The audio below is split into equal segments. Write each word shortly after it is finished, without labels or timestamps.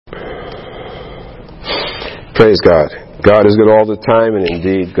Praise God. God is good all the time, and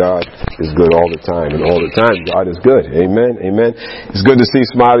indeed God is good all the time. And all the time God is good. Amen. Amen. It's good to see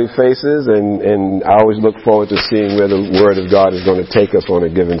smiley faces, and I always look forward to seeing where the Word of God is going to take us on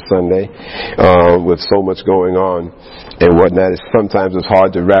a given Sunday, with so much going on and whatnot. Sometimes it's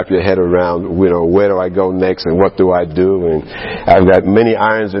hard to wrap your head around, where do I go next and what do I do? And I've got many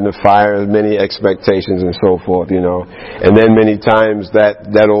irons in the fire, many expectations and so forth, And then many times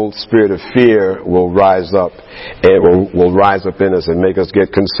that old spirit of fear will rise up and will rise up in us and make us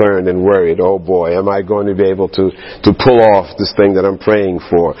get concerned and worried. Oh boy, am I going to be able to pull off this thing that I'm praying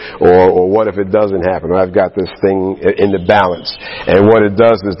for? Or what if it doesn't happen? Or I've got this thing in the balance. And what it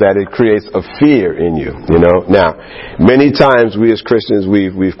does is that it creates a fear in you, Now, many times we as Christians,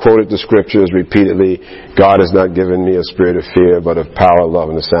 we've quoted the scriptures repeatedly. God has not given me a spirit of fear, but of power,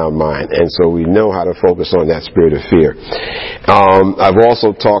 love, and a sound mind. And so we know how to focus on that spirit of fear. I've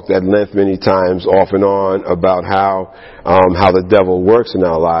also talked at length many times, off and on, about how the devil works in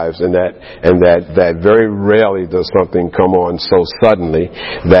our lives, and that very rarely does something come on so suddenly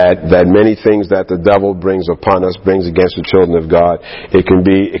that many things that the devil brings upon us, brings against the children of God, it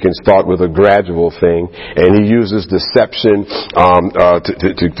can start with a gradual thing, and he uses deception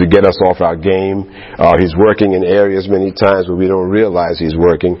to get us off our game. He's working in areas many times where we don't realize he's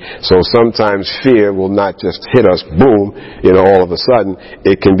working. So sometimes fear will not just hit us, boom, all of a sudden.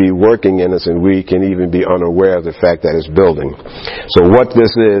 It can be working in us, and we can even be unaware of the fact that it's building. So what this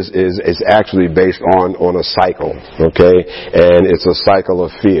is actually based on a cycle, okay? And it's a cycle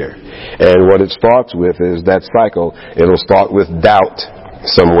of fear. And what it starts with is that cycle. It'll start with doubt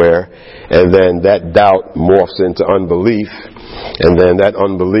somewhere, and then that doubt morphs into unbelief. And then that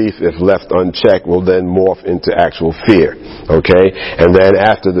unbelief, if left unchecked, will then morph into actual fear. Okay? And then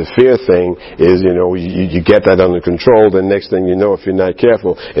after the fear thing is, you get that under control, then next thing you know, if you're not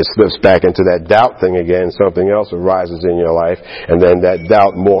careful, it slips back into that doubt thing again. Something else arises in your life, and then that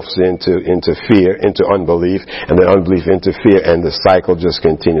doubt morphs into fear, into unbelief, and then unbelief into fear, and the cycle just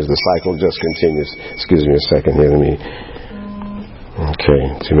continues. The cycle just continues. Excuse me a second here. Okay,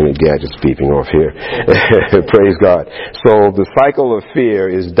 too many gadgets beeping off here. Praise God. So the cycle of fear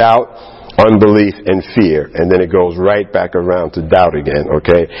is doubt, unbelief, and fear. And then it goes right back around to doubt again,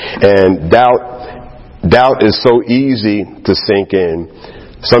 okay? And doubt is so easy to sink in.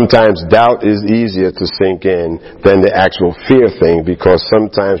 Sometimes doubt is easier to sink in than the actual fear thing, because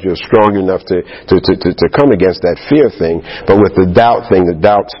sometimes you're strong enough to come against that fear thing. But with the doubt thing, the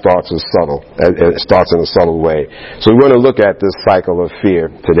doubt starts in a subtle way. So we want to look at this cycle of fear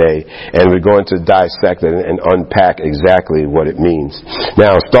today, and we're going to dissect it and unpack exactly what it means.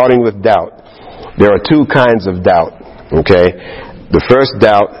 Now, starting with doubt, there are two kinds of doubt, okay? The first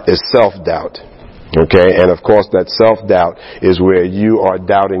doubt is self-doubt. Okay, and of course that self-doubt is where you are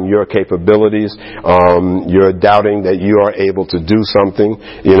doubting your capabilities. You're doubting that you are able to do something.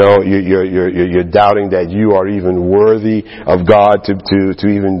 You're doubting that you are even worthy of God to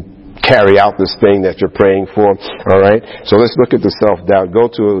even carry out this thing that you're praying for. All right, so let's look at the self-doubt. Go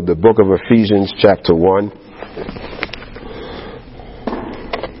to the book of Ephesians, chapter 1.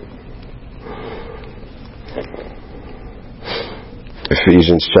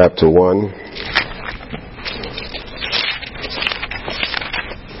 Ephesians, chapter 1.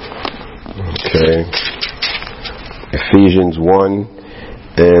 Okay, Ephesians 1,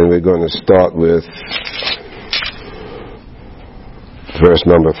 and we're going to start with verse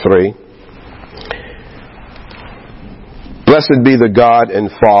number 3. Blessed be the God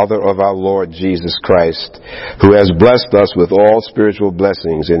and Father of our Lord Jesus Christ, who has blessed us with all spiritual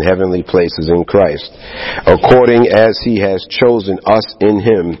blessings in heavenly places in Christ, according as he has chosen us in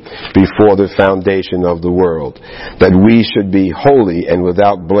him before the foundation of the world, that we should be holy and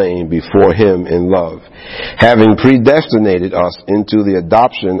without blame before him in love, having predestinated us into the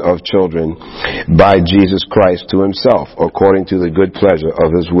adoption of children by Jesus Christ to himself, according to the good pleasure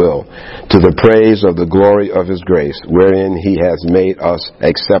of his will, to the praise of the glory of his grace, wherein he has made us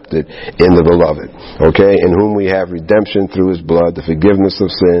accepted in the beloved, okay, in whom we have redemption through his blood, the forgiveness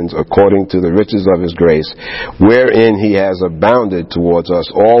of sins, according to the riches of his grace, wherein he has abounded towards us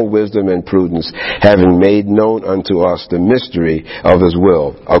all wisdom and prudence, having made known unto us the mystery of his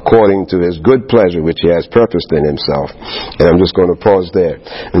will, according to his good pleasure which he has purposed in himself. And I'm just going to pause there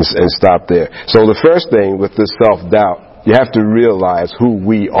and stop there. So the first thing with this self-doubt, you have to realize who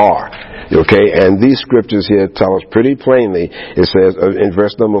we are. Okay, and these scriptures here tell us pretty plainly. It says in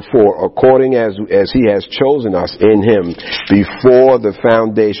verse number 4, according as he has chosen us in him before the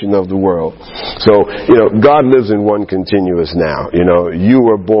foundation of the world. So, God lives in one continuous now. You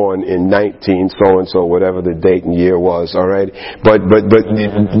were born in 19 so-and-so, whatever the date and year was, all right? But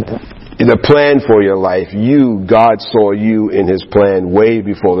the plan for your life, God saw you in His plan way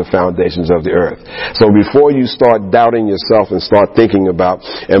before the foundations of the earth. So before you start doubting yourself and start thinking about,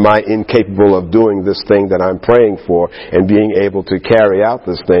 am I incapable of doing this thing that I'm praying for and being able to carry out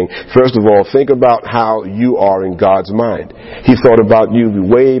this thing, first of all, think about how you are in God's mind. He thought about you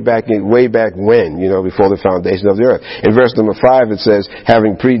way back when, before the foundation of the earth. In verse number 5 it says,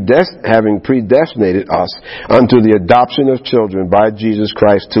 having predestinated us unto the adoption of children by Jesus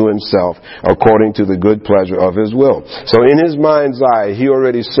Christ to Himself, according to the good pleasure of His will. So in His mind's eye, He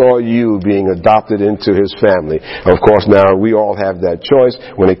already saw you being adopted into His family. Of course, now we all have that choice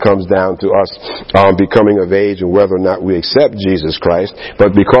when it comes down to us becoming of age and whether or not we accept Jesus Christ.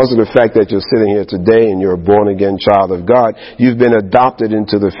 But because of the fact that you're sitting here today and you're a born-again child of God, you've been adopted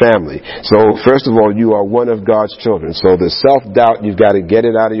into the family. So first of all, you are one of God's children. So the self-doubt, you've got to get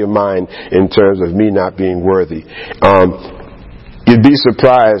it out of your mind in terms of me not being worthy. You'd be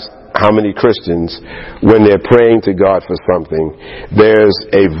surprised how many Christians, when they're praying to God for something, there's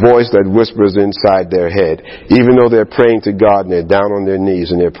a voice that whispers inside their head, even though they're praying to God and they're down on their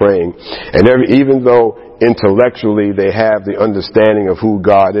knees and they're praying, and even though intellectually they have the understanding of who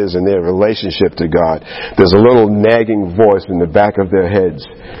God is and their relationship to God, there's a little nagging voice in the back of their heads,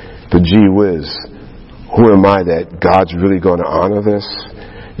 but gee whiz, who am I that God's really going to honor this?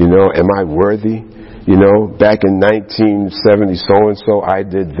 Am I worthy? Back in 1970 so-and-so, I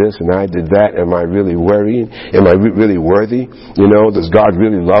did this and I did that. Am I really worrying? Am I really worthy? Does God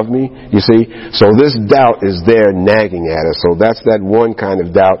really love me? You see? So this doubt is there nagging at us. So that's that one kind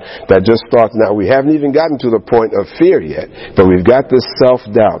of doubt that just starts now. We haven't even gotten to the point of fear yet, but we've got this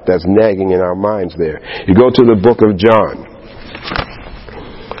self-doubt that's nagging in our minds there. You go to the book of John.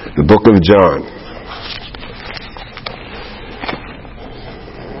 The book of John.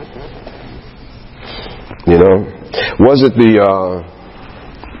 Was it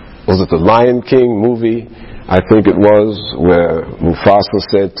the Lion King movie? I think it was, where Mufasa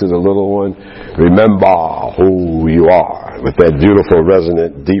said to the little one, remember who you are, with that beautiful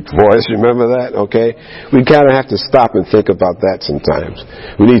resonant deep voice. Remember that? Okay? We kind of have to stop and think about that sometimes.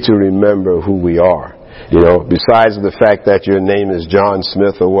 We need to remember who we are. Besides the fact that your name is John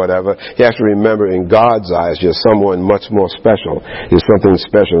Smith or whatever, you have to remember in God's eyes you're someone much more special. You're something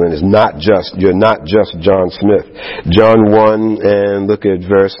special, and you're not just John Smith. John 1, and look at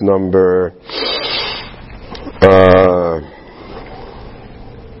verse number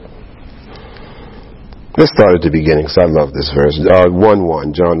let's start at the beginning, because I love this verse. John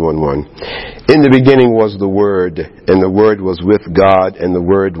 1:1. In the beginning was the Word, and the Word was with God, and the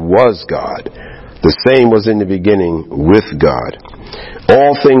Word was God. The same was in the beginning with God.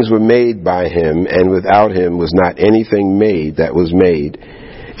 All things were made by Him, and without Him was not anything made that was made.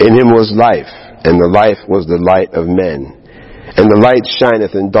 In Him was life, and the life was the light of men. And the light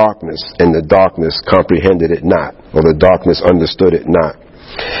shineth in darkness, and the darkness comprehended it not, or the darkness understood it not.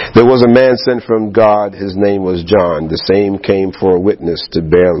 There was a man sent from God, his name was John. The same came for a witness, to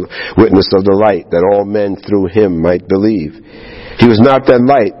bear witness of the light, that all men through him might believe. He was not that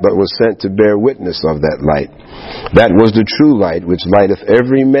light, but was sent to bear witness of that light. That was the true light, which lighteth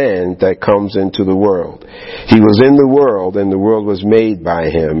every man that comes into the world. He was in the world, and the world was made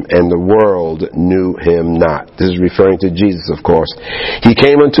by Him, and the world knew Him not. This is referring to Jesus, of course. He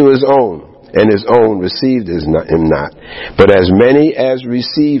came unto His own, and His own received Him not. But as many as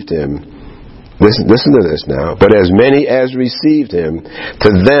received Him, listen to this now. But as many as received Him,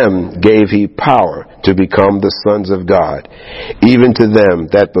 to them gave He power to become the sons of God, even to them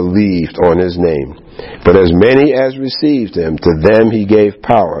that believed on His name. But as many as received Him, to them He gave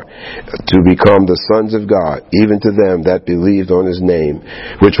power to become the sons of God, even to them that believed on His name,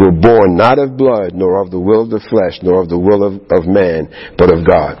 which were born not of blood, nor of the will of the flesh, nor of the will of man, but of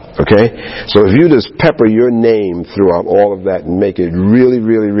God. Okay? So if you just pepper your name throughout all of that and make it really,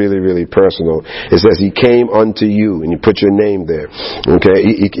 really, really, really personal, it says He came unto you, and you put your name there.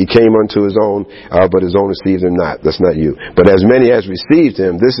 Okay? He came unto His own, but His own received Him not. That's not you. But as many as received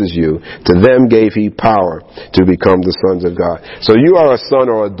Him, this is you, to them gave He power to become the sons of God. So you are a son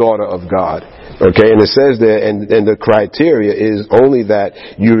or a daughter of God. Okay, and it says there, and the criteria is only that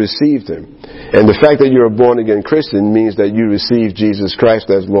you received Him. And the fact that you're a born-again Christian means that you received Jesus Christ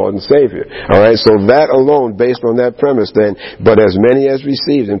as Lord and Savior. Alright, so that alone, based on that premise then, but as many as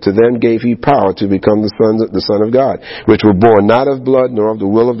received Him, to them gave He power to become the Son of God, which were born not of blood, nor of the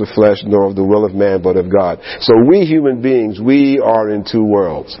will of the flesh, nor of the will of man, but of God. So we human beings, we are in two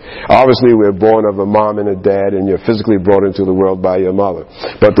worlds. Obviously, we're born of a mom and a dad, and you're physically brought into the world by your mother.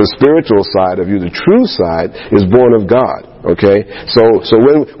 But the spiritual side of you, the true side, is born of God. Okay? So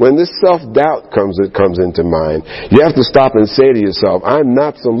when this self-doubt comes into mind, you have to stop and say to yourself, I'm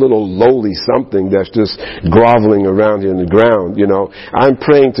not some little lowly something that's just groveling around here in the ground, you know. I'm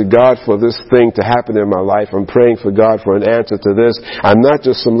praying to God for this thing to happen in my life. I'm praying for God for an answer to this. I'm not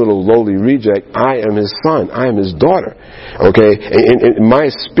just some little lowly reject. I am His son. I am His daughter. Okay? And my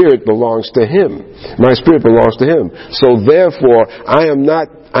spirit belongs to Him. My spirit belongs to Him. So therefore, I am not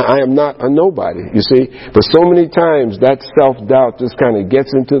a nobody, you see. But so many times that self-doubt just kind of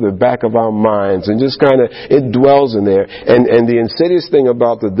gets into the back of our minds and just kind of, it dwells in there. And the insidious thing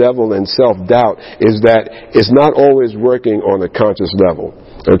about the devil and self-doubt is that it's not always working on a conscious level.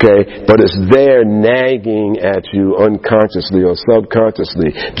 Okay? But it's there nagging at you unconsciously or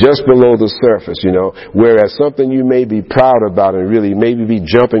subconsciously, just below the surface, you know. Whereas something you may be proud about and really maybe be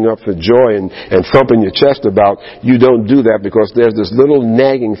jumping up for joy and thumping your chest about, you don't do that because there's this little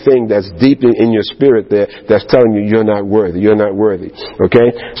nagging thing that's deep in your spirit there that's telling you you're not worthy, you're not worthy.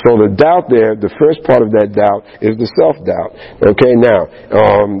 Okay? So the doubt there, the first part of that doubt is the self-doubt. Okay, now,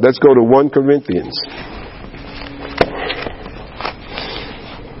 let's go to 1 Corinthians.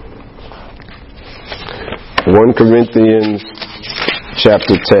 1 Corinthians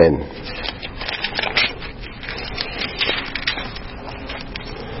chapter 10.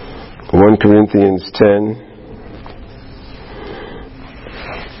 1 Corinthians 10.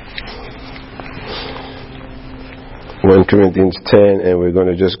 And we're going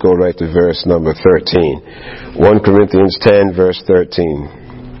to just go right to verse number 13. 1 Corinthians 10, verse 13.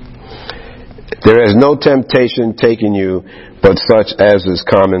 There is no temptation taken you, but such as is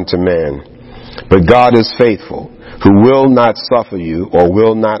common to man. But God is faithful, who will not suffer you or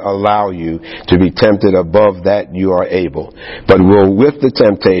will not allow you to be tempted above that you are able, but will with the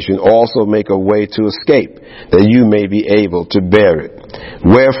temptation also make a way to escape, that you may be able to bear it.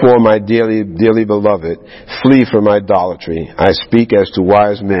 Wherefore, my dearly beloved, flee from idolatry. I speak as to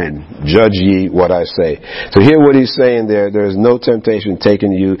wise men. Judge ye what I say. So hear what he's saying there. There is no temptation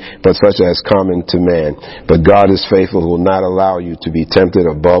taken to you, but such as common to man. But God is faithful, who will not allow you to be tempted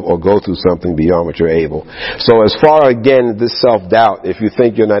above or go through something beyond what you're able. So as far, again, this self-doubt, if you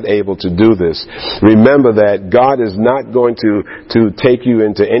think you're not able to do this, remember that God is not going to take you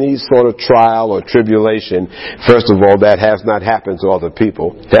into any sort of trial or tribulation. First of all, that has not happened to other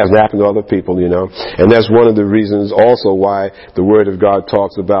people. It hasn't happened to other people, you know. And that's one of the reasons also why the Word of God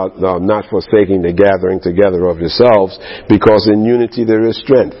talks about not forsaking the gathering together of yourselves, because in unity there is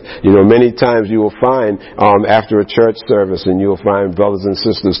strength. You know, many times you will find after a church service, and you'll find brothers and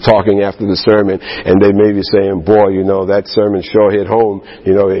sisters talking after the sermon, and they may be saying, boy, you know, that sermon sure hit home.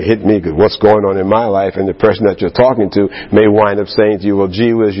 You know, it hit me because what's going on in my life. And the person that you're talking to may wind up saying to you, well,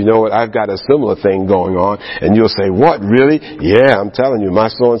 gee whiz, you know what, I've got a similar thing going on. And you'll say, what, really? Yeah, I'm telling you, my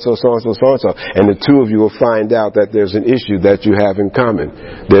so-and-so, so-and-so, so-and-so. And the two of you will find out that there's an issue that you have in common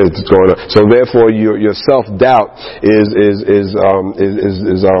that's going on. So therefore, your self-doubt is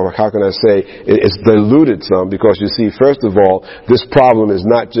how can I say, it's diluted some, because you see, first of all, this problem is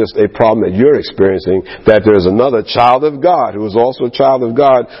not just a problem that you're experiencing, that there's another child of God who is also a child of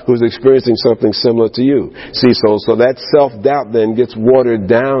God who's experiencing something similar to you. See, so that self-doubt then gets watered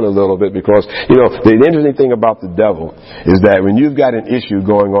down a little bit, because, you know, the interesting thing about the devil is that when you've got an issue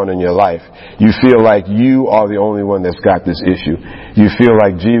going on in your life, you feel like you are the only one that's got this issue. You feel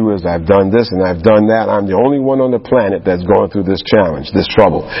like, gee whiz, I've done this and I've done that. I'm the only one on the planet that's going through this challenge, this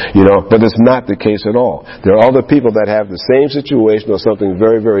trouble, you know. But it's not the case at all. There are other people that have the same situation or something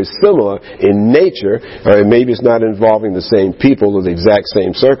very, very similar in nature, or maybe it's not involving the same people or the exact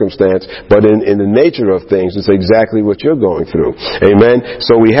same circumstance, but in the nature of things, it's exactly what you're going through. Amen?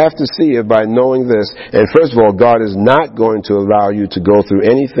 So we have to see it by knowing this. And first of all, God is not going to allow you to go through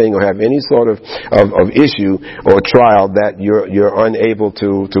anything or have any sort of issue or trial that you're unable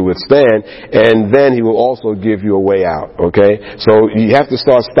to withstand, and then He will also give you a way out. Okay? So you have to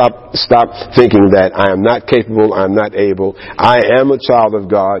stop thinking that I am not capable, I'm not able. I am a child of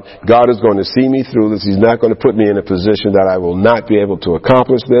God. God is going to see me through this. He's not going to put me in a position that I will not be able to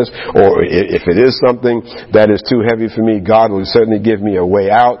accomplish this, or if it is something that is too heavy for me, God will certainly give me a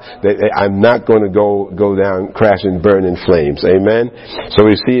way out. That I'm not going to go down, crash and burn in flames. Amen? So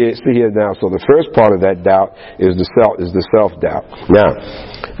we see here now, so the first part of that doubt is the self-doubt. Now,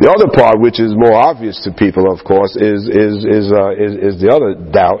 the other part, which is more obvious to people, of course, is the other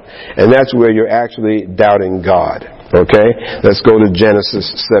doubt, and that's where you're actually doubting God. Okay? Let's go to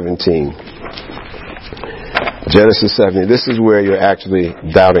Genesis 17. Genesis 17. This is where you're actually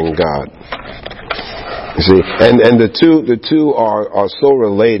doubting God. You see, and the two are so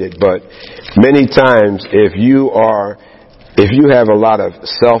related, but many times if you have a lot of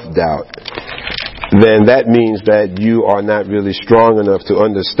self-doubt, then that means that you are not really strong enough to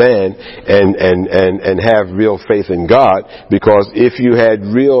understand and have real faith in God, because if you had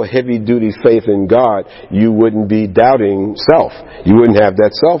real heavy-duty faith in God, you wouldn't be doubting self. You wouldn't have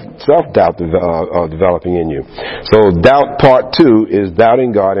that self-doubt developing in you. So doubt part 2 is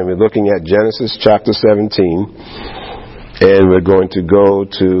doubting God, and we're looking at Genesis chapter 17, and we're going to go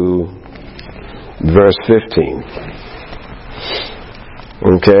to verse 15.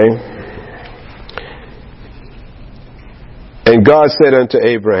 Okay? And God said unto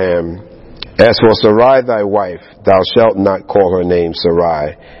Abraham, As for Sarai thy wife, thou shalt not call her name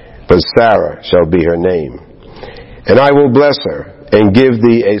Sarai, but Sarah shall be her name. And I will bless her, and give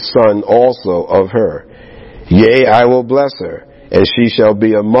thee a son also of her. Yea, I will bless her, and she shall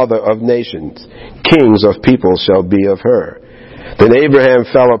be a mother of nations. Kings of peoples shall be of her. Then Abraham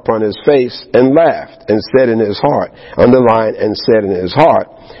fell upon his face and laughed, and said in his heart, underline, and said in his heart,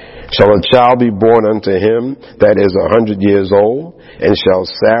 Shall a child be born unto him that is 100 years old? And shall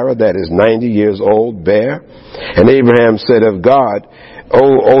Sarah that is 90 years old bear? And Abraham said of God,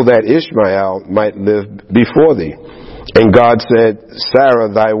 Oh, that Ishmael might live before thee. And God said,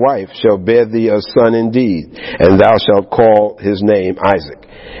 Sarah thy wife shall bear thee a son indeed, and thou shalt call his name Isaac.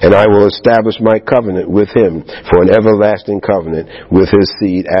 And I will establish my covenant with him for an everlasting covenant with his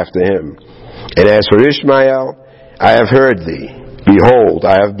seed after him. And as for Ishmael, I have heard thee. Behold,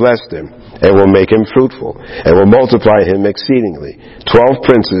 I have blessed him, and will make him fruitful, and will multiply him exceedingly. 12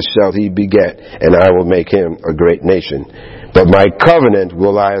 princes shall he beget, and I will make him a great nation. But my covenant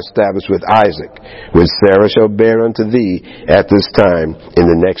will I establish with Isaac, which Sarah shall bear unto thee at this time in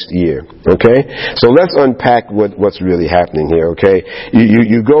the next year. Okay? So let's unpack what's really happening here, okay?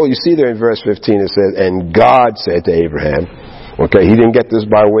 You see there in verse 15 it says, And God said to Abraham, okay, he didn't get this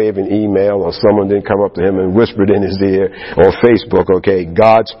by way of an email, or someone didn't come up to him and whispered in his ear, or Facebook, okay.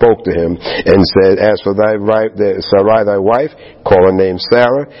 God spoke to him and said, As for Sarai thy wife, call her name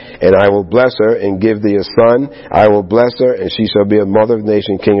Sarah, and I will bless her and give thee a son. I will bless her, and she shall be a mother of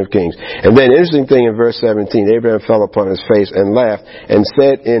nation, king of kings. And then interesting thing in verse 17, Abraham fell upon his face and laughed, and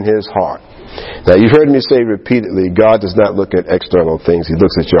said in his heart. Now, you've heard me say repeatedly, God does not look at external things. He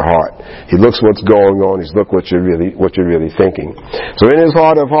looks at your heart. He looks what's going on. He's look what you're really thinking. So in his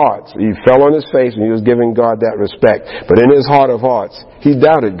heart of hearts, he fell on his face and he was giving God that respect. But in his heart of hearts, he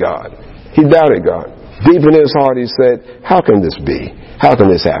doubted God. He doubted God. Deep in his heart, he said, how can this be? How can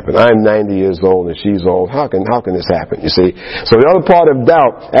this happen? I'm 90 years old and she's old. How can this happen? You see? So the other part of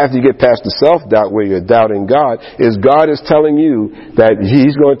doubt, after you get past the self-doubt where you're doubting God, is God is telling you that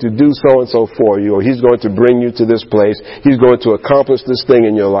he's going to do so-and-so for you, or he's going to bring you to this place. He's going to accomplish this thing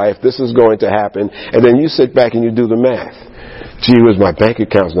in your life. This is going to happen. And then you sit back and you do the math. Gee whiz, my bank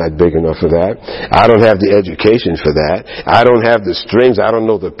account's not big enough for that. I don't have the education for that. I don't have the strings. I don't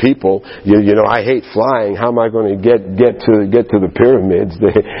know the people. You know, I hate flying. How am I going to get to the pyramids?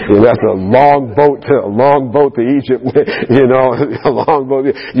 That's a long boat to Egypt. A long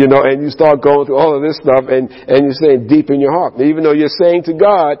boat. And you start going through all of this stuff, and you're saying deep in your heart, even though you're saying to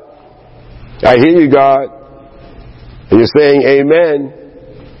God, I hear you, God, and you're saying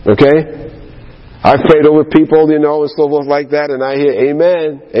amen. Okay? I've prayed over people, and so forth like that, and I hear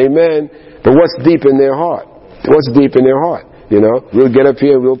amen, amen. But what's deep in their heart? What's deep in their heart? We'll get up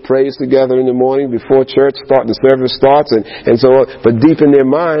here, we'll praise together in the morning before the service starts, and so on. But deep in their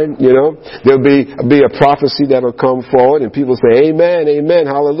mind, there'll be a prophecy that'll come forward, and people say, amen, amen,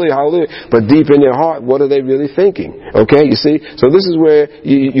 hallelujah, hallelujah. But deep in their heart, what are they really thinking? Okay, you see? So this is where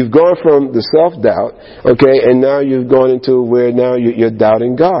you've gone from the self-doubt, okay, and now you've gone into where now you're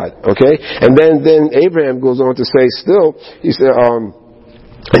doubting God, okay? And then Abraham goes on to say still, he said,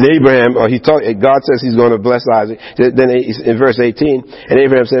 and Abraham, God says he's going to bless Isaac. Then in verse 18, and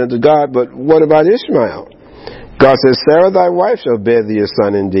Abraham said unto God, but what about Ishmael? God says, Sarah thy wife shall bear thee a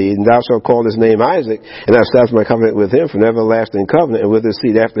son indeed, and thou shalt call his name Isaac, and thou establish my covenant with him for an everlasting covenant, and with his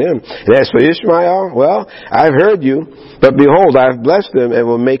seed after him. And as for Ishmael, well, I've heard you, but behold, I have blessed him, and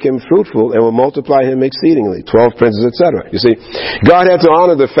will make him fruitful, and will multiply him exceedingly. 12 princes, etc. You see, God had to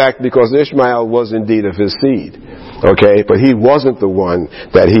honor the fact because Ishmael was indeed of his seed. Okay, but he wasn't the one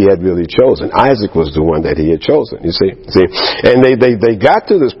that he had really chosen. Isaac was the one that he had chosen, you see. And they got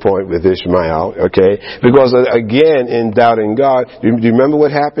to this point with Ishmael, okay, because again, in doubting God, do you remember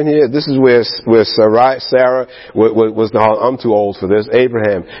what happened here? This is where Sarah was, I'm too old for this.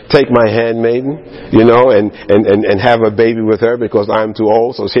 Abraham, take my handmaiden, and have a baby with her because I'm too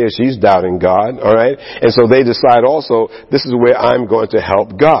old. So here she's doubting God, alright? And so they decide also, this is where I'm going to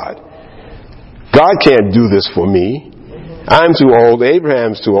help God. God can't do this for me. I'm too old,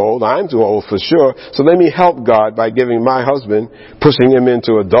 Abraham's too old, I'm too old for sure, so let me help God by giving my husband, pushing him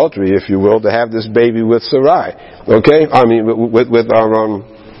into adultery, if you will, to have this baby with Sarai. Okay? I mean, with our,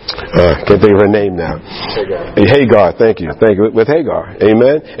 can't think of her name now. Hagar, thank you. With Hagar.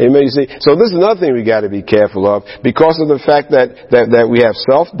 Amen? Amen, you see. So this is another thing we got to be careful of, because of the fact that we have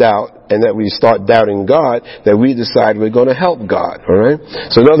self-doubt, and that we start doubting God, that we decide we're going to help God. Alright?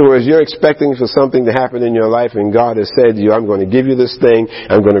 So in other words, you're expecting for something to happen in your life, and God has said to you, I'm going to give you this thing,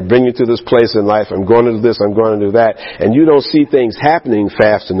 I'm going to bring you to this place in life, I'm going to do this, I'm going to do that, and you don't see things happening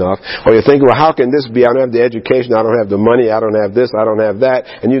fast enough, or you think, well, how can this be? I don't have the education, I don't have the money, I don't have this, I don't have that,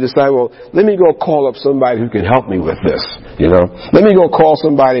 and you decide, well, let me go call up somebody who can help me with this, you know. Let me go call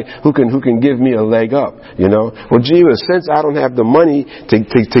somebody who can give me a leg up, you know. Well, gee, since I don't have the money to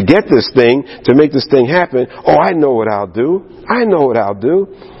get this thing, to make this thing happen, I know what I'll do.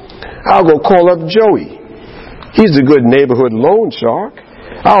 I'll go call up Joey. He's a good neighborhood loan shark.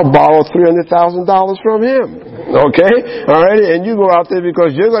 I'll borrow $300,000 from him. Okay? Alright? And you go out there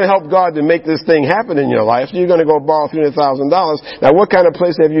because you're going to help God to make this thing happen in your life. You're going to go borrow $300,000. Now, what kind of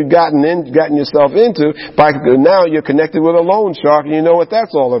place have you gotten yourself into? Now you're connected with a loan shark, and you know what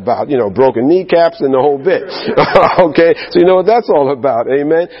that's all about. You know, broken kneecaps and the whole bit. Okay? So you know what that's all about.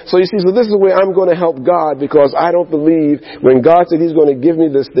 Amen? So you see, so this is where I'm going to help God, because I don't believe when God said He's going to give me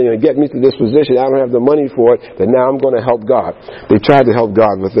this thing and get me to this position, I don't have the money for it, that now I'm going to help God. They tried to help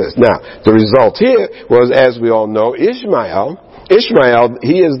God with this. Now, the result here was, as we all know, Ishmael,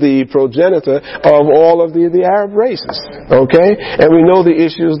 he is the progenitor of all of the Arab races. Okay? And we know the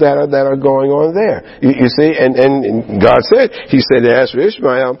issues that are going on there. You see, and God said, He said, as for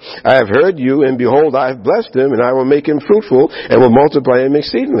Ishmael, I have heard you, and behold, I have blessed him, and I will make him fruitful, and will multiply him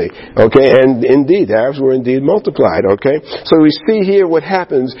exceedingly. Okay? And indeed, the Arabs were indeed multiplied. Okay? So we see here what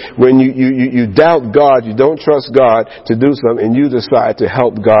happens when you doubt God, you don't trust God to do something, and you decide to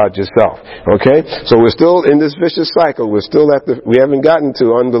help God yourself. Okay? So we're still in this vicious cycle. We haven't gotten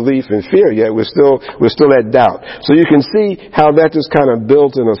to unbelief and fear yet. We're still at doubt. So you can see how that just kind of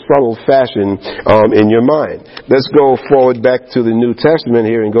builds in a subtle fashion in your mind. Let's go forward back to the New Testament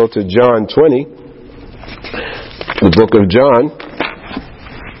here and go to John 20, the book of John.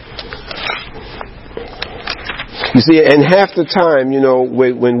 You see, and half the time, you know,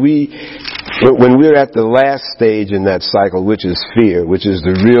 when we're at the last stage in that cycle, which is fear, which is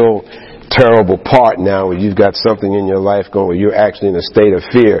the real terrible part now, where you've got something in your life going where you're actually in a state of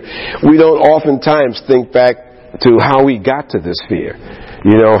fear, we don't oftentimes think back to how we got to this fear.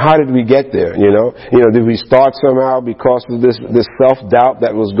 You know, how did we get there? You know, did we start somehow because of this self-doubt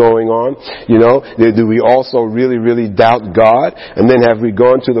that was going on? You know, do we also really, really doubt God? And then have we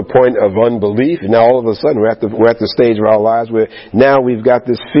gone to the point of unbelief? And now all of a sudden we're at the stage of our lives where now we've got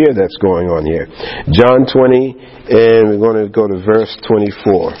this fear that's going on here. John 20, and we're going to go to verse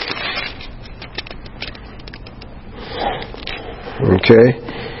 24. Okay.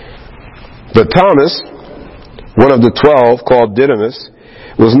 But Thomas, one of the 12, called Didymus,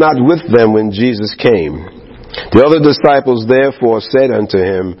 was not with them when Jesus came. The other disciples therefore said unto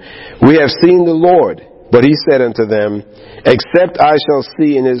him, We have seen the Lord. But he said unto them, Except I shall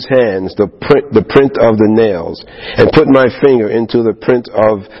see in his hands the print of the nails, and put my finger into the print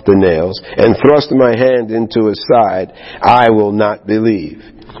of the nails, and thrust my hand into his side, I will not believe.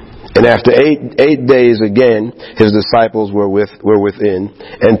 And after eight days again, his disciples were within,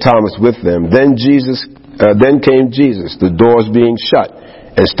 and Thomas with them. Then came Jesus, the doors being shut,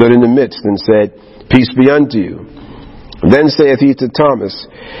 and stood in the midst, and said, Peace be unto you. Then saith he to Thomas,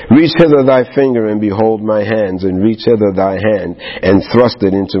 Reach hither thy finger, and behold my hands, and reach hither thy hand, and thrust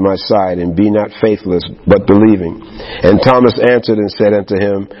it into my side, and be not faithless, but believing. And Thomas answered and said unto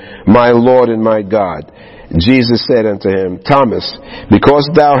him, My Lord and my God. Jesus said unto him, Thomas, because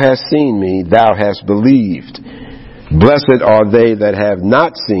thou hast seen me, thou hast believed. Blessed are they that have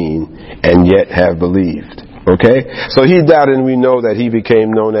not seen, and yet have believed. Okay? So he doubted, and we know that he became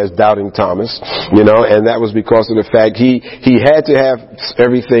known as Doubting Thomas, you know, and that was because of the fact he had to have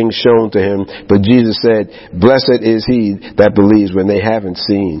everything shown to him, but Jesus said, Blessed is he that believes when they haven't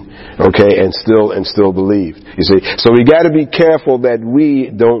seen, okay, and still believed, you see. So we gotta be careful that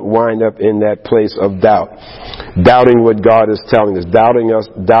we don't wind up in that place of doubt. Doubting what God is telling us,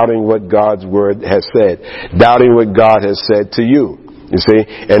 doubting what God's word has said, doubting what God has said to you. you see,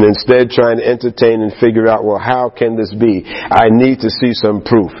 and instead trying to entertain and figure out, well, how can this be? I need to see some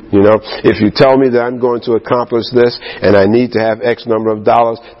proof, you know. If you tell me that I'm going to accomplish this and I need to have X number of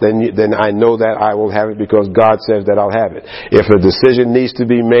dollars, then I know that I will have it because God says that I'll have it. If a decision needs to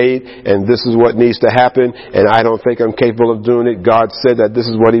be made and this is what needs to happen and I don't think I'm capable of doing it, God said that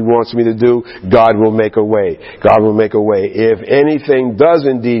this is what He wants me to do, God will make a way. God will make a way. If anything does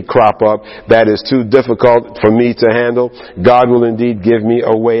indeed crop up that is too difficult for me to handle, God will indeed give me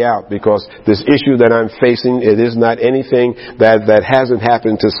a way out, because this issue that I'm facing, it is not anything that hasn't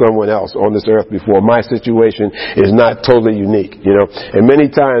happened to someone else on this earth before. My situation is not totally unique, you know. And many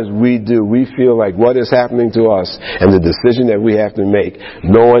times we feel like what is happening to us and the decision that we have to make,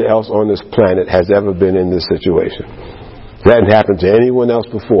 no one else on this planet has ever been in this situation. That hadn't happened to anyone else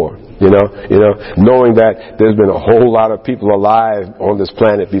before. You know, knowing that there's been a whole lot of people alive on this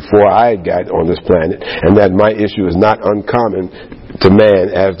planet before I got on this planet, and that my issue is not uncommon to man,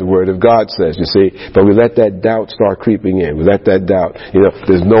 as the Word of God says, you see. But we let that doubt start creeping in. We let that doubt, you know,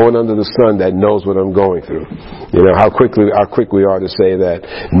 there's no one under the sun that knows what I'm going through. You know, how quick we are to say that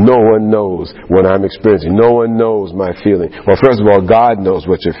no one knows what I'm experiencing. No one knows my feeling. Well, first of all, God knows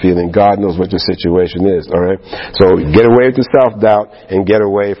what you're feeling. God knows what your situation is, all right? So get away with the self-doubt and get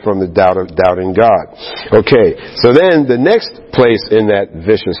away from the doubt of doubting God. Okay, so then the next place in that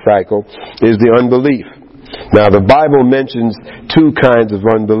vicious cycle is the unbelief. Now, the Bible mentions two kinds of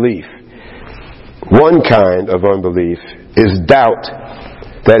unbelief. One kind of unbelief is doubt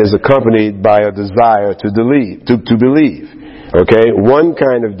that is accompanied by a desire to believe. Okay, one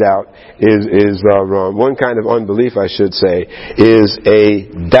kind of doubt is wrong. One kind of unbelief, I should say, is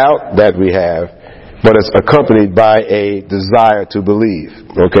a doubt that we have, but it's accompanied by a desire to believe.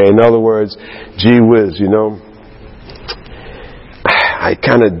 Okay, in other words, gee whiz, you know, I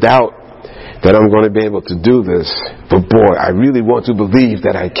kind of doubt that I'm going to be able to do this, but boy, I really want to believe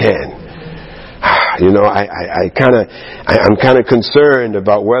that I can. You know, I'm kind of concerned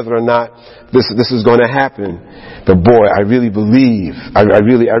about whether or not this is going to happen, but boy, I really believe. I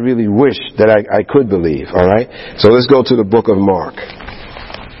really wish that I could believe. All right, so let's go to the book of Mark.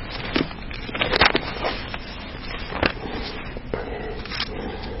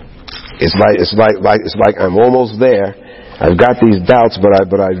 It's like I'm almost there. I've got these doubts, but I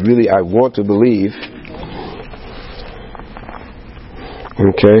want to believe.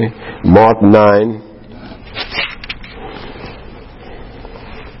 Okay, Mark 9,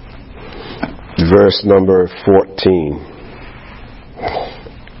 verse number 14.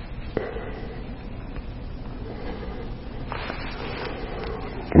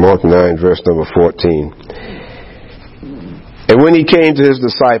 Mark 9, verse number 14. And when he came to his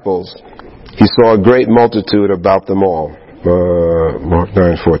disciples, he saw a great multitude about them all. Mark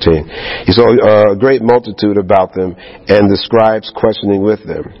 9:14. He saw a great multitude about them, and the scribes questioning with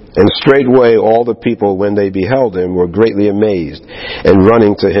them. And straightway all the people, when they beheld him, were greatly amazed, and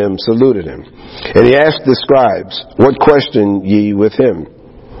running to him saluted him. And he asked the scribes, What question ye with him?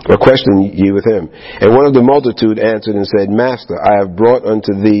 And one of the multitude answered and said, Master, I have brought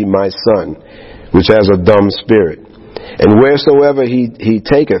unto thee my son, which has a dumb spirit. And wheresoever he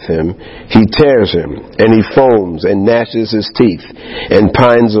taketh him, he tears him, and he foams, and gnashes his teeth, and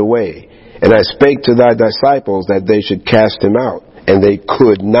pines away. And I spake to thy disciples that they should cast him out, and they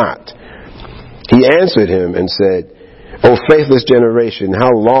could not. He answered him and said, O faithless generation,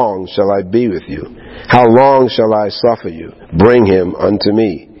 how long shall I be with you? How long shall I suffer you? Bring him unto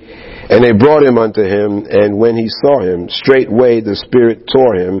me. And they brought him unto him, and when he saw him, straightway the spirit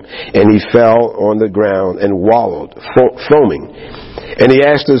tore him, and he fell on the ground and wallowed, foaming. And he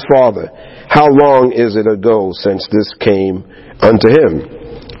asked his father, How long is it ago since this came unto him?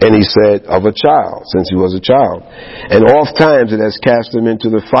 And he said, Of a child, since he was a child. And oft times it has cast him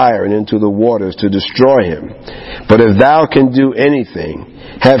into the fire and into the waters to destroy him. But if thou can do anything,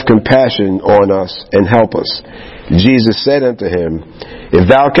 have compassion on us and help us. Jesus said unto him, If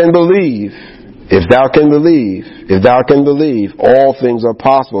thou can believe, all things are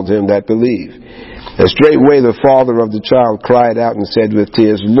possible to him that believe. And straightway the father of the child cried out and said with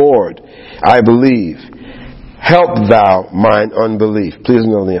tears, Lord, I believe. Help thou mine unbelief. Please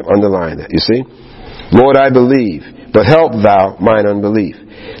underline that, you see. Lord, I believe, but help thou mine unbelief.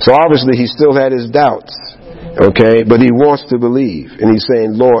 So obviously he still had his doubts. Okay, but he wants to believe, and he's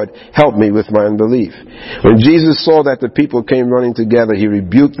saying, Lord, help me with my unbelief. When Jesus saw that the people came running together, he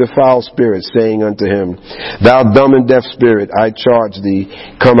rebuked the foul spirit, saying unto him, Thou dumb and deaf spirit, I charge thee,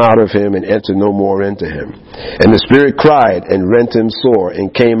 come out of him and enter no more into him. And the spirit cried and rent him sore and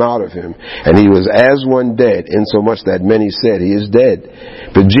came out of him, and he was as one dead, insomuch that many said, He is dead.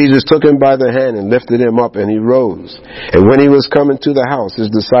 But Jesus took him by the hand and lifted him up, and he rose. And when he was come into the house, his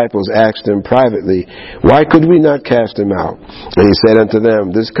disciples asked him privately, Why could we not cast him out? And he said unto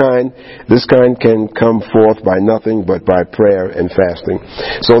them, This kind can come forth by nothing but by prayer and fasting.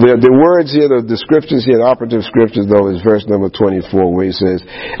 So the words here, the scriptures here, the operative scriptures though, is verse number 24, where he says,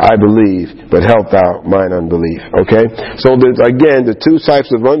 I believe, but help thou mine unbelief. Okay? So again, the two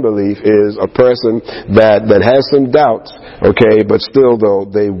types of unbelief is a person that has some doubts, okay, but still though,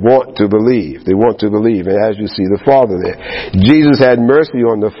 they want to believe. They want to believe. And as you see the father there, Jesus had mercy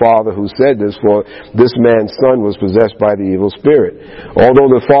on the father who said this, for this man's son was possessed by the evil spirit. Although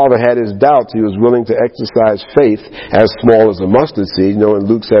the father had his doubts, he was willing to exercise faith as small as a mustard seed. You know, in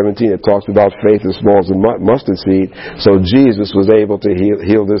Luke 17 it talks about faith as small as a mustard seed. So Jesus was able to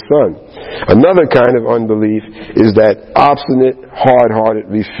heal this son. Another kind of unbelief is that obstinate,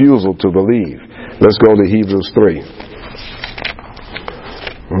 hard-hearted refusal to believe. Let's go to Hebrews 3.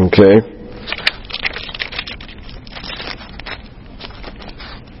 Okay.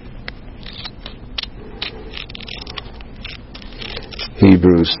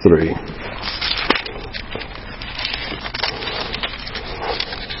 Hebrews 3.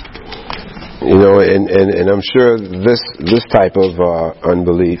 You know, and I'm sure this type of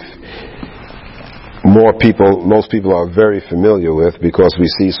unbelief, most people are very familiar with, because we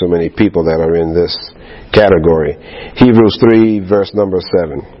see so many people that are in this category. Hebrews 3 verse number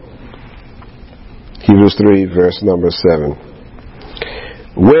 7. Hebrews 3 verse number 7.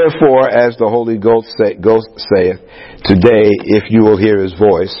 Wherefore, as the Holy Ghost saith, today, if you will hear his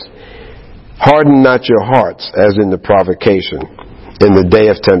voice, harden not your hearts as in the provocation, in the day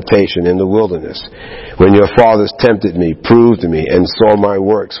of temptation in the wilderness, when your fathers tempted me, proved me, and saw my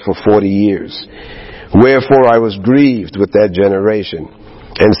works for 40 years. Wherefore I was grieved with that generation,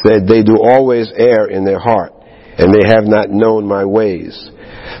 and said, They do always err in their heart, and they have not known my ways.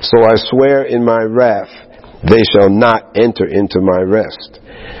 So I swear in my wrath, they shall not enter into my rest.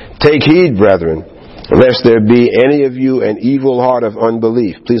 Take heed, brethren, lest there be any of you an evil heart of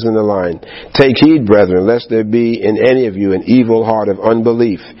unbelief. Please underline. Take heed, brethren, lest there be in any of you an evil heart of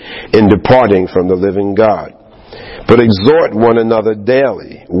unbelief in departing from the living God. But exhort one another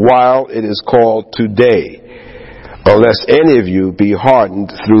daily, while it is called today, unless any of you be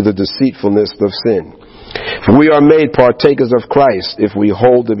hardened through the deceitfulness of sin. For we are made partakers of Christ if we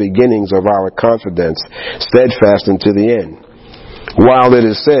hold the beginnings of our confidence steadfast unto the end. While it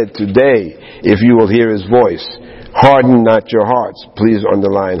is said, Today, if you will hear his voice, harden not your hearts. Please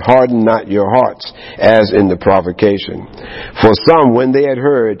underline, harden not your hearts, as in the provocation. For some, when they had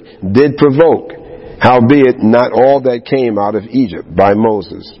heard, did provoke, howbeit not all that came out of Egypt by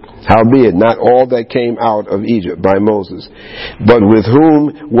Moses. Howbeit not all that came out of Egypt by Moses. But with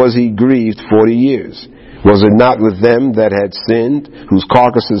whom was he grieved 40 years? Was it not with them that had sinned, whose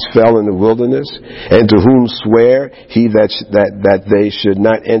carcasses fell in the wilderness, and to whom sware he that they should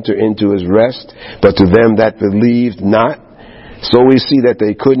not enter into his rest, but to them that believed not? So we see that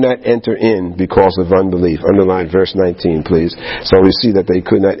they could not enter in because of unbelief. Underline verse 19, please. So we see that they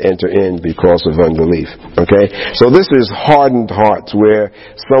could not enter in because of unbelief. Okay? So this is hardened hearts, where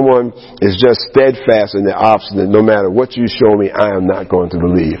someone is just steadfast and they're obstinate. No matter what you show me, I am not going to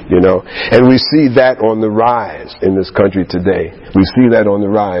believe, you know. And we see that on the rise in this country today. We see that on the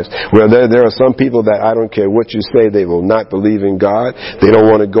rise, where there are some people that I don't care what you say, they will not believe in God. They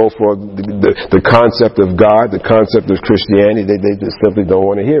don't want to go for the concept of God, the concept of Christianity. They just simply don't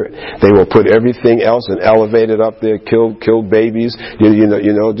want to hear it. They will put everything else and elevate it up there, kill babies, you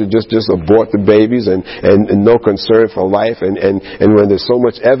know, to just abort the babies and no concern for life. And when there's so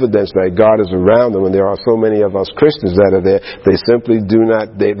much evidence that God is around them, and there are so many of us Christians that are there, they simply do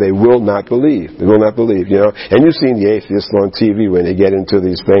not, they will not believe. They will not believe, you know. And you've seen the atheists on TV when they get into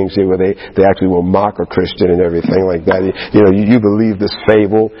these things here where they actually will mock a Christian and everything like that. You believe this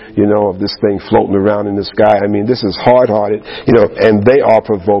fable, you know, of this thing floating around in the sky. I mean, this is hard-hearted. and they are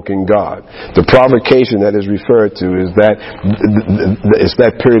provoking God. The provocation that is referred to is that it's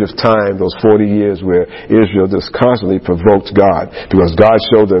that period of time, those 40 years where Israel just constantly provoked God, because God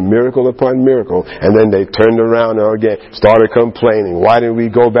showed them miracle upon miracle, and then they turned around and again started complaining. Why didn't we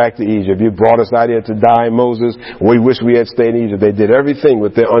go back to Egypt? You brought us out here to die, Moses. We wish we had stayed in Egypt. They did everything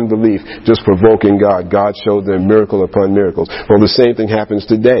with their unbelief, just provoking God. God showed them miracle upon miracles. Well, the same thing happens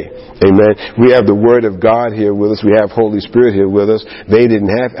today. Amen. We have the Word of God here with us. We have Holy Spirit here with us. They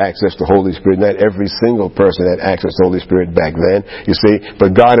didn't have access to Holy Spirit. Not every single person had access to Holy Spirit back then, you see.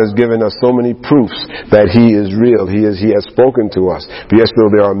 But God has given us so many proofs that He is real. He has spoken to us. But yet still,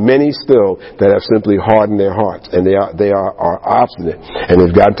 there are many still that have simply hardened their hearts, and they are obstinate. And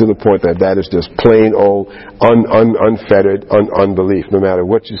they've gotten to the point that is just plain old unfettered unbelief. No matter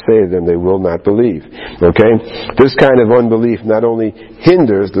what you say to them, they will not believe. Okay? This kind of unbelief not only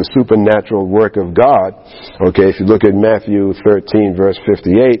hinders the supernatural work of God, okay, if you look at Matthew 13 verse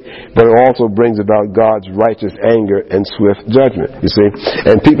 58, but it also brings about God's righteous anger and swift judgment, you see.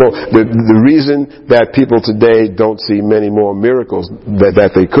 And people, the reason that people today don't see many more miracles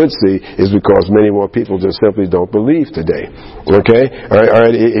that they could see is because many more people just simply don't believe today. Okay?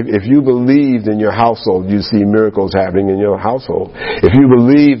 Alright, if you believed in your household, you see miracles happening in your household. If you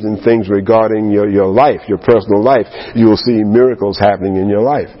believed in things regarding your life, your personal life, you will see miracles happening in your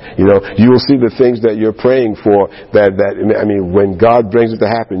life. You will see the things that you're praying for when God brings it to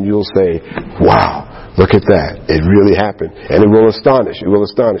happen, you'll say, wow, look at that. It really happened. And it will astonish. It will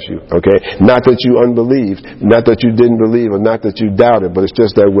astonish you. Okay? Not that you unbelieved, not that you didn't believe, or not that you doubted, but it's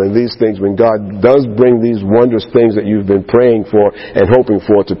just that when God does bring these wondrous things that you've been praying for and hoping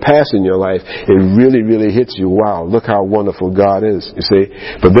for to pass in your life, it really, really hits you. Wow, look how wonderful God is, you see.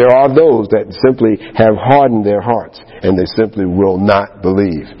 But there are those that simply have hardened their hearts, and they simply will not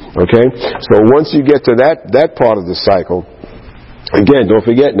believe. Okay? So once you get to that part of the cycle, again, don't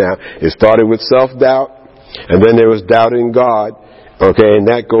forget now, it started with self-doubt, and then there was doubting God. Okay, and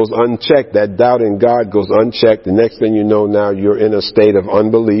that goes unchecked. That doubt in God goes unchecked. The next thing you know now, you're in a state of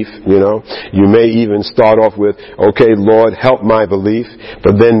unbelief, You may even start off with, okay, Lord, help my belief.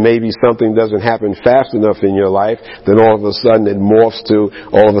 But then maybe something doesn't happen fast enough in your life. Then all of a sudden it morphs to,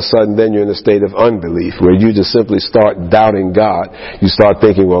 all of a sudden then you're in a state of unbelief, where you just simply start doubting God. You start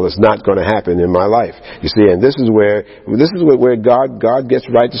thinking, well, it's not going to happen in my life. You see, and this is where God gets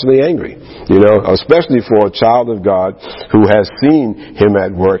righteously angry. Especially for a child of God who has seen Him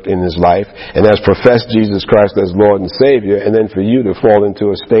at work in his life and has professed Jesus Christ as Lord and Savior, and then for you to fall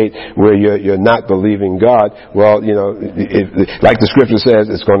into a state where you're not believing God, well, like the Scripture says,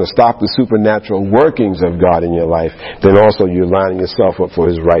 it's going to stop the supernatural workings of God in your life. Then also you're lining yourself up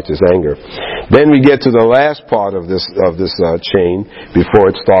for His righteous anger. Then we get to the last part of this chain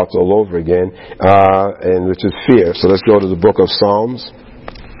before it starts all over again, and which is fear. So let's go to the book of Psalms.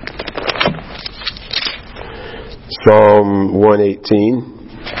 Psalm 118.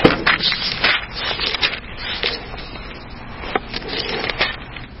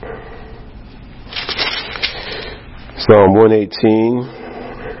 Psalm 118.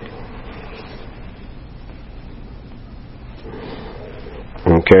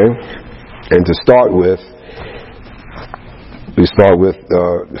 Okay. And to start with, we start with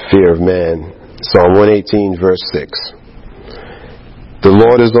fear of man. Psalm 118 verse 6. The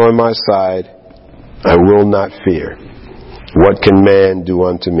Lord is on my side. I will not fear. What can man do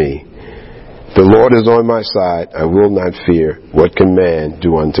unto me? The Lord is on my side. I will not fear. What can man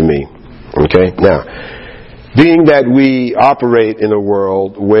do unto me? Okay? Now, being that we operate in a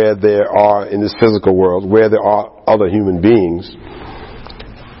world where in this physical world, where there are other human beings,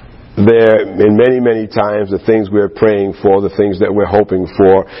 in many, many times the things we're praying for, the things that we're hoping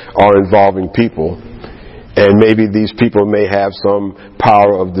for are involving people. And maybe these people may have some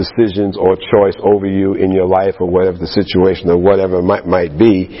power of decisions or choice over you in your life, or whatever the situation or whatever might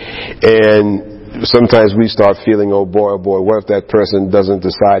be. And sometimes we start feeling, oh boy, what if that person doesn't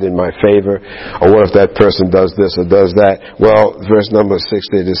decide in my favor? Or what if that person does this or does that? Well, verse number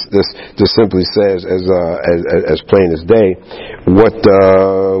 60 this simply says, as plain as day, what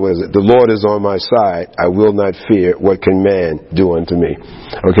is it? The Lord is on my side. I will not fear. What can man do unto me?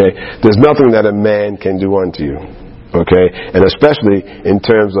 Okay? There's nothing that a man can do unto you. Okay? And especially in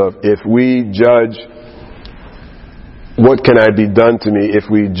terms of, if we judge what can I be done to me,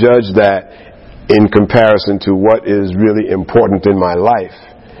 if we judge that in comparison to what is really important in my life,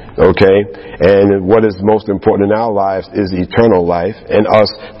 Okay? And what is most important in our lives is eternal life and us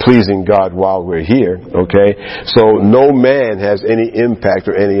pleasing God while we're here. Okay? So no man has any impact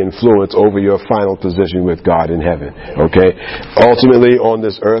or any influence over your final position with God in heaven. Okay? Ultimately, on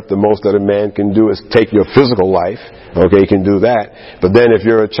this earth, the most that a man can do is take your physical life. Okay, he can do that. But then if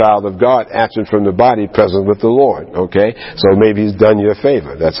you're a child of God, absent from the body, present with the Lord. Okay? So maybe he's done you a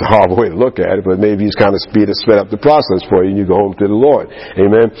favor. That's a horrible way to look at it, but maybe he's kind of sped up the process for you and you go home to the Lord.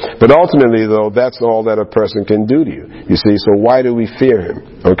 Amen? But ultimately, though, that's all that a person can do to you. You see, so why do we fear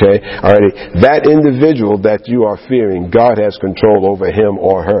him? Okay? Alrighty. That individual that you are fearing, God has control over him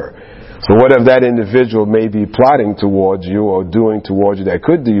or her. So whatever that individual may be plotting towards you or doing towards you that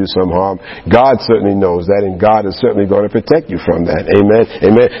could do you some harm, God certainly knows that, and God is certainly going to protect you from that. Amen.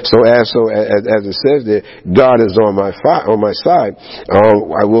 Amen. So as it says there, God is on my side.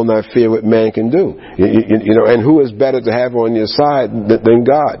 I will not fear what man can do. You know, and who is better to have on your side than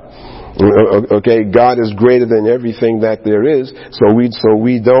God? Okay, God is greater than everything that there is, so we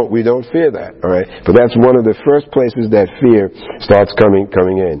don't fear that. All right, but that's one of the first places that fear starts coming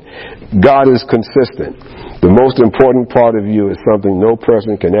in. God is consistent. The most important part of you is something no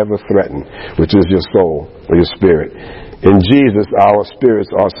person can ever threaten, which is your soul or your spirit. In Jesus, our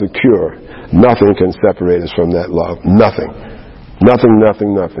spirits are secure. Nothing can separate us from that love. Nothing.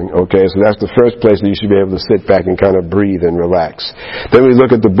 Okay, so that's the first place that you should be able to sit back and kind of breathe and relax. Then we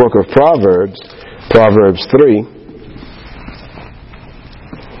look at the book of Proverbs, Proverbs 3.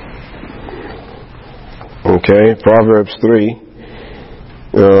 Okay, Proverbs 3.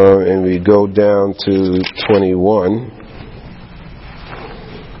 And we go down to 21.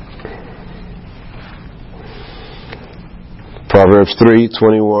 Proverbs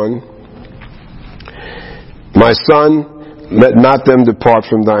 3:21. My son, let not them depart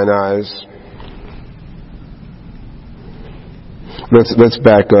from thine eyes. Let's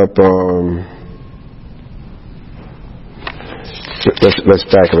back up. Let's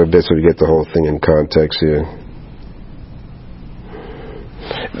back up a bit so we get the whole thing in context here.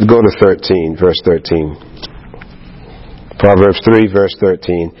 Go to 13, verse 13. Proverbs 3, verse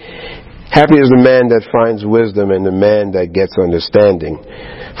 13. Happy is the man that finds wisdom and the man that gets understanding.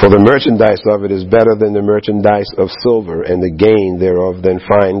 For the merchandise of it is better than the merchandise of silver, and the gain thereof than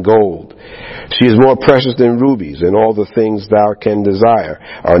fine gold. She is more precious than rubies, and all the things thou can desire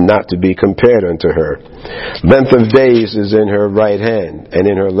are not to be compared unto her. Length of days is in her right hand, and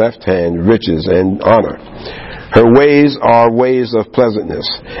in her left hand riches and honor. Her ways are ways of pleasantness,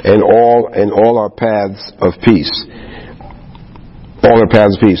 and all are paths of peace. All her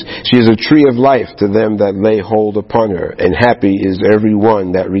paths of peace. She is a tree of life to them that lay hold upon her, and happy is every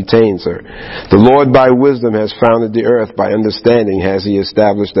one that retains her. The Lord by wisdom has founded the earth, by understanding has he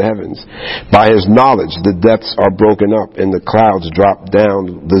established the heavens. By his knowledge the depths are broken up, and the clouds drop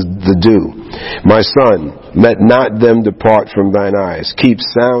down the dew. My son, let not them depart from thine eyes. Keep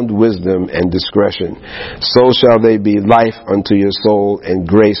sound wisdom and discretion. So shall they be life unto your soul, and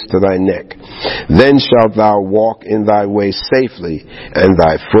grace to thy neck. Then shalt thou walk in thy way safely, and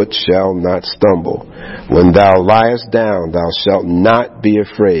thy foot shall not stumble. When thou liest down, thou shalt not be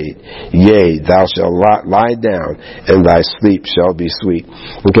afraid. Yea, thou shalt lie down, and thy sleep shall be sweet.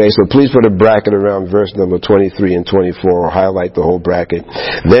 Okay, so please put a bracket around verse number 23 and 24, or highlight the whole bracket.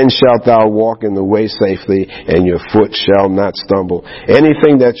 Then shalt thou walk in the way safely, and your foot shall not stumble.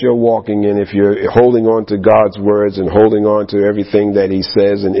 Anything that you're walking in, if you're holding on to God's words and holding on to everything that he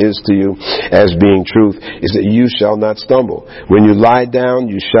says and is to you as being truth, is that you shall not stumble. When you lie down,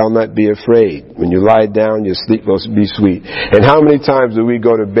 you shall not be afraid. When you lie down, your sleep will be sweet. And how many times do we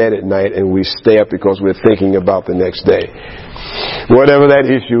go to bed at night and we stay up because we're thinking about the next day? Whatever that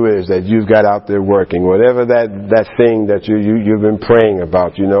issue is that you've got out there working, whatever that thing that you've been praying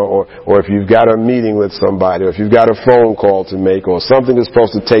about, you know, or if you've got a meeting with somebody, or if you've got a phone call to make, or something is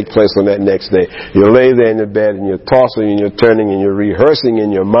supposed to take place on that next day, you lay there in the bed and you're tossing and you're turning and you're rehearsing in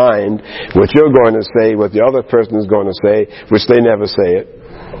your mind what you're going to say, what the other person is going to say, which they never say it.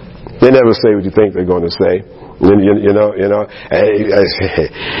 They never say what you think they're going to say. You know.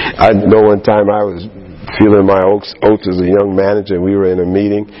 I know one time I was feeling my oats as a young manager, and we were in a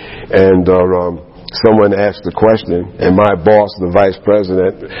meeting, and someone asked a question, and my boss, the vice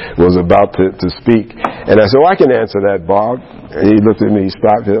president, was about to speak. And I said, I can answer that, Bob. And he looked at me, he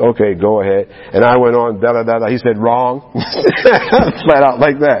stopped, he said, okay, go ahead. And I went on, da-da-da-da. He said, wrong. Flat out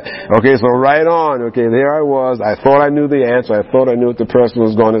like that. Okay, so right on. Okay, there I was. I thought I knew the answer. I thought I knew what the person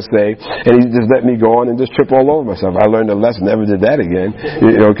was going to say. And he just let me go on and just trip all over myself. I learned a lesson, never did that again.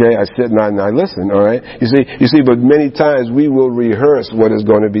 Okay, I sit and I listen, all right? You see, but many times we will rehearse what is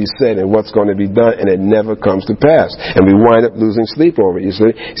going to be said and what's going to be done, and it never comes to pass. And we wind up losing sleep over it, you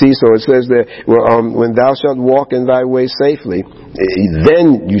see. See, so it says there, when thou shalt walk in thy way safely,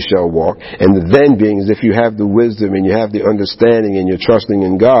 then you shall walk. And the then being is if you have the wisdom and you have the understanding and you're trusting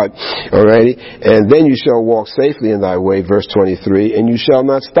in God, alrighty, and then you shall walk safely in thy way, verse 23, and you shall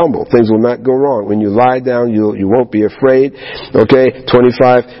not stumble. Things will not go wrong. When you lie down, you won't be afraid. Okay,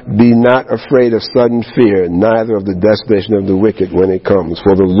 25, be not afraid of sudden fear, neither of the desolation of the wicked when it comes.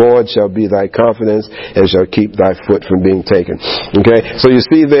 For the Lord shall be thy confidence and shall keep thy foot from being taken. Okay, so you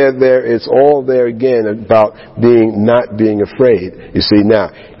see there, it's all there again about not being afraid. You see, now,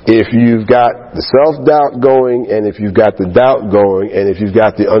 if you've got the self-doubt going, and if you've got the doubt going, and if you've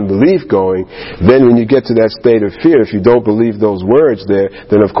got the unbelief going, then when you get to that state of fear, if you don't believe those words there,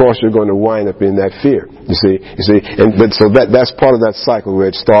 then of course you're going to wind up in that fear. You see, but so that's part of that cycle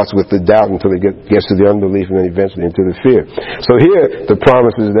where it starts with the doubt until it gets to the unbelief and then eventually into the fear. So here, the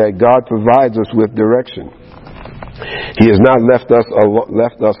promise is that God provides us with direction. He has not left us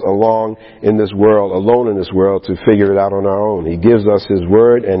alone in this world to figure it out on our own. He gives us His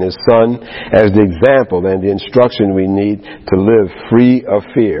Word and His Son as the example and the instruction we need to live free of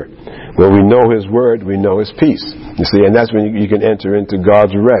fear. When we know His Word, we know His peace. You see, and that's when you can enter into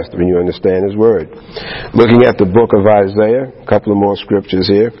God's rest, when you understand His Word. Looking at the book of Isaiah, a couple of more scriptures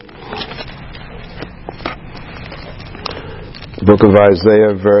here. Book of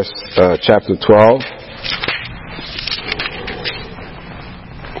Isaiah, chapter 12.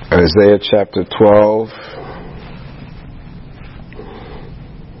 Isaiah chapter 12.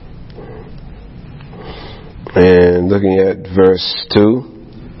 And looking at verse 2.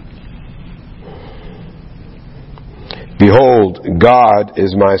 Behold, God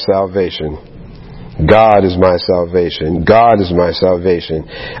is my salvation. God is my salvation. God is my salvation.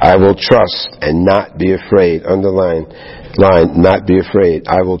 I will trust and not be afraid. Underline, not be afraid.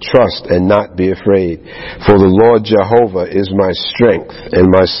 I will trust and not be afraid. For the Lord Jehovah is my strength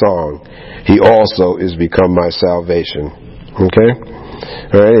and my song. He also is become my salvation. Okay?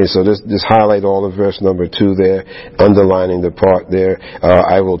 Alright, so just highlight all of verse number 2 there, underlining the part there,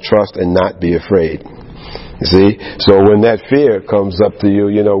 I will trust and not be afraid. You see? So when that fear comes up to you,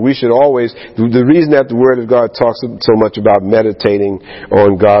 we should always, the reason that the Word of God talks so much about meditating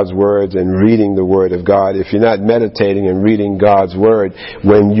on God's words and reading the Word of God, if you're not meditating and reading God's Word,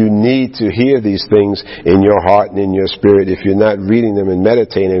 when you need to hear these things in your heart and in your spirit, if you're not reading them and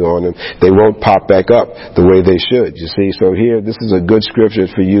meditating on them, they won't pop back up the way they should. You see? So here, this is a good scripture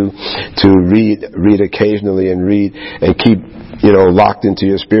for you to read occasionally and read and keep locked into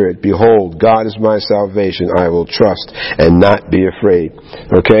your spirit. Behold, God is my salvation. I will trust and not be afraid.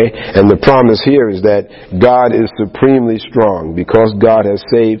 Okay? And the promise here is that God is supremely strong. Because God has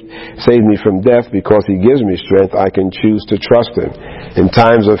saved me from death, because He gives me strength, I can choose to trust Him. In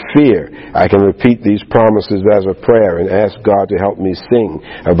times of fear, I can repeat these promises as a prayer and ask God to help me sing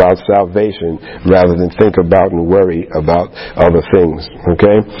about salvation rather than think about and worry about other things.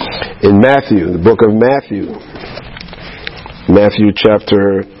 Okay? In Matthew, the book of Matthew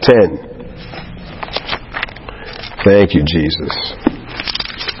chapter 10. Thank you, Jesus.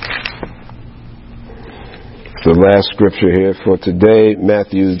 The last scripture here for today,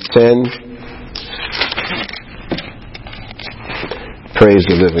 Matthew 10. Praise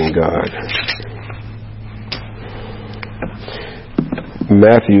the living God.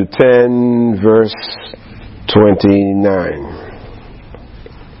 Matthew 10, verse 29.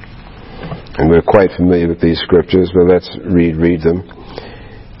 And we're quite familiar with these scriptures, but let's read them.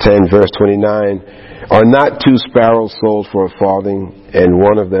 10 verse 29. Are not 2 sparrows sold for a farthing, and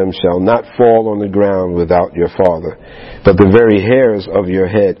one of them shall not fall on the ground without your Father? But the very hairs of your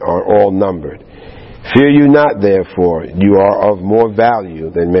head are all numbered. Fear you not, therefore, you are of more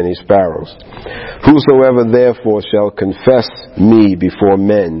value than many sparrows. Whosoever therefore shall confess me before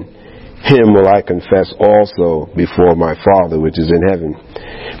men, him will I confess also before my Father which is in heaven.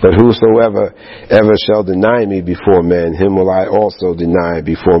 But whosoever ever shall deny me before men, him will I also deny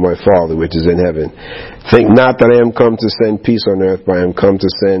before my Father which is in heaven. Think not that I am come to send peace on earth, but I am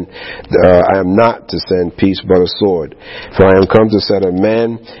not to send peace but a sword. For I am come to set a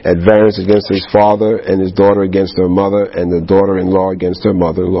man at variance against his father, and his daughter against her mother, and the daughter-in-law against her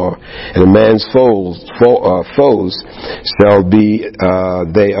mother-in-law. And a man's foes shall be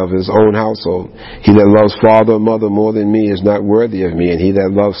they of his own household. He that loves father or mother more than me is not worthy of me, and he that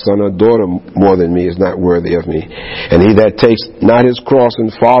loves son or daughter more than me is not worthy of me. And he that takes not his cross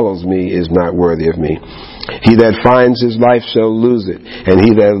and follows me is not worthy of me. He that finds his life shall lose it, and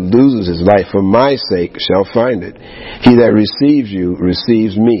he that loses his life for my sake shall find it. He that receives you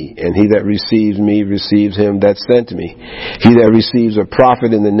receives me, and he that receives me receives him that sent me. He that receives a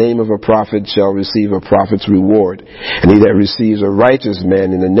prophet in the name of a prophet shall receive a prophet's reward, and he that receives a righteous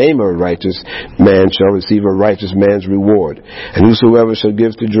man in the name of a righteous man shall receive a righteous man's reward. And whosoever shall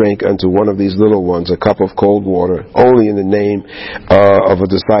give to drink unto one of these little ones a cup of cold water, only in the name of a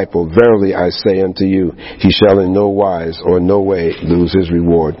disciple, verily I say unto you, he shall in no wise or no way lose his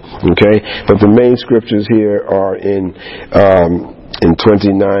reward. Okay? But the main scriptures here are in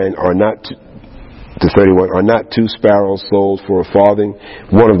 29 are not to 31, are not 2 sparrows sold for a farthing?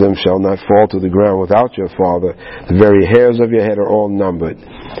 One of them shall not fall to the ground without your Father. The very hairs of your head are all numbered.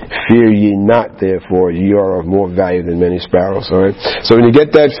 Fear ye not, therefore, ye are of more value than many sparrows. All right? So when you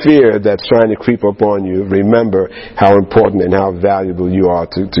get that fear that's trying to creep up on you, remember how important and how valuable you are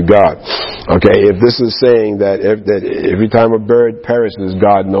to God. Okay? If this is saying that every time a bird perishes,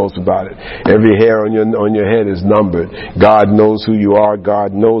 God knows about it. Every hair on your head is numbered. God knows who you are.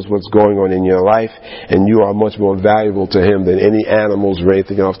 God knows what's going on in your life, and you are much more valuable to Him than any animals or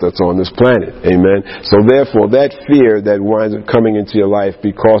anything else that's on this planet. Amen? So therefore, that fear that winds up coming into your life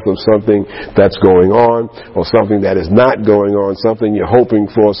because of something that's going on, or something that is not going on, something you're hoping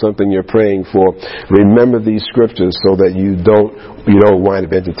for, something you're praying for, remember these scriptures so that you don't wind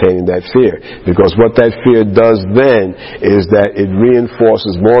up entertaining that fear. Because what that fear does then is that it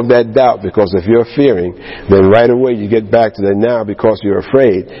reinforces more of that doubt, because if you're fearing, then right away you get back to that now because you're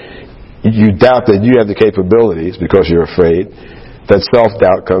afraid. You doubt that you have the capabilities because you're afraid. That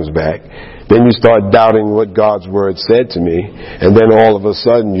self-doubt comes back. Then you start doubting what God's Word said to me, and then all of a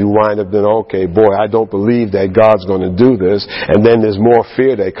sudden you wind up then, okay, boy, I don't believe that God's going to do this, and then there's more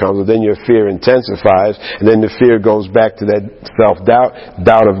fear that comes, and then your fear intensifies, and then the fear goes back to that self-doubt,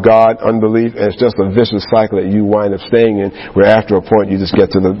 doubt of God, unbelief, and it's just a vicious cycle that you wind up staying in, where after a point you just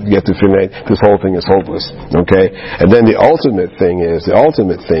get to feeling that this whole thing is hopeless, okay? And then the ultimate thing,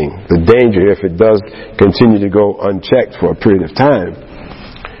 the danger, if it does continue to go unchecked for a period of time,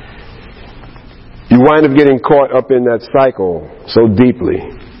 you wind up getting caught up in that cycle so deeply,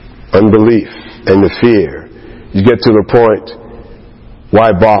 unbelief and the fear. You get to the point,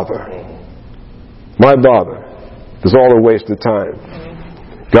 why bother? Why bother? It's all a waste of time.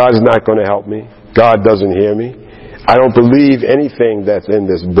 God's not going to help me. God doesn't hear me. I don't believe anything that's in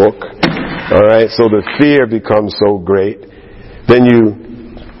this book. All right? So the fear becomes so great. Then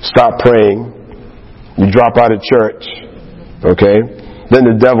you stop praying. You drop out of church. Okay? Then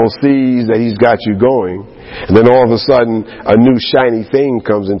the devil sees that he's got you going, and then all of a sudden a new shiny thing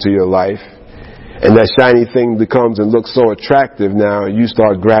comes into your life, and that shiny thing becomes and looks so attractive now, you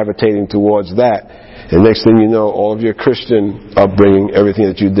start gravitating towards that, and next thing you know, all of your Christian upbringing,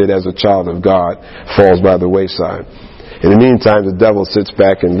 everything that you did as a child of God, falls by the wayside. In the meantime, the devil sits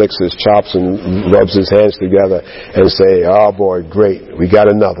back and licks his chops and rubs his hands together and say, oh boy, great, we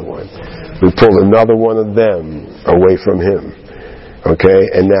got another one. We pulled another one of them away from him. Okay,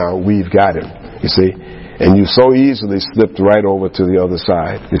 and now we've got him, you see. And you so easily slipped right over to the other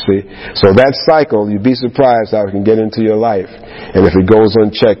side, you see. So that cycle, you'd be surprised how it can get into your life. And if it goes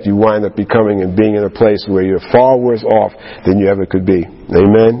unchecked, you wind up becoming and being in a place where you're far worse off than you ever could be.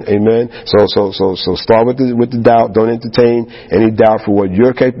 Amen? Amen? So start with the doubt. Don't entertain any doubt for what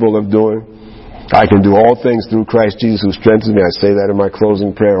you're capable of doing. I can do all things through Christ Jesus who strengthens me. I say that in my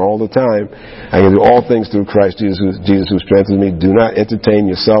closing prayer all the time. I can do all things through Christ Jesus who strengthens me. Do not entertain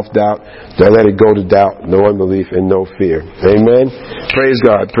your self-doubt. Don't let it go to doubt, no unbelief, and no fear. Amen? Praise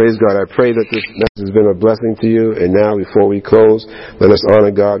God. Praise God. I pray that this message has been a blessing to you. And now, before we close, let us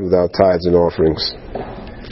honor God with our tithes and offerings.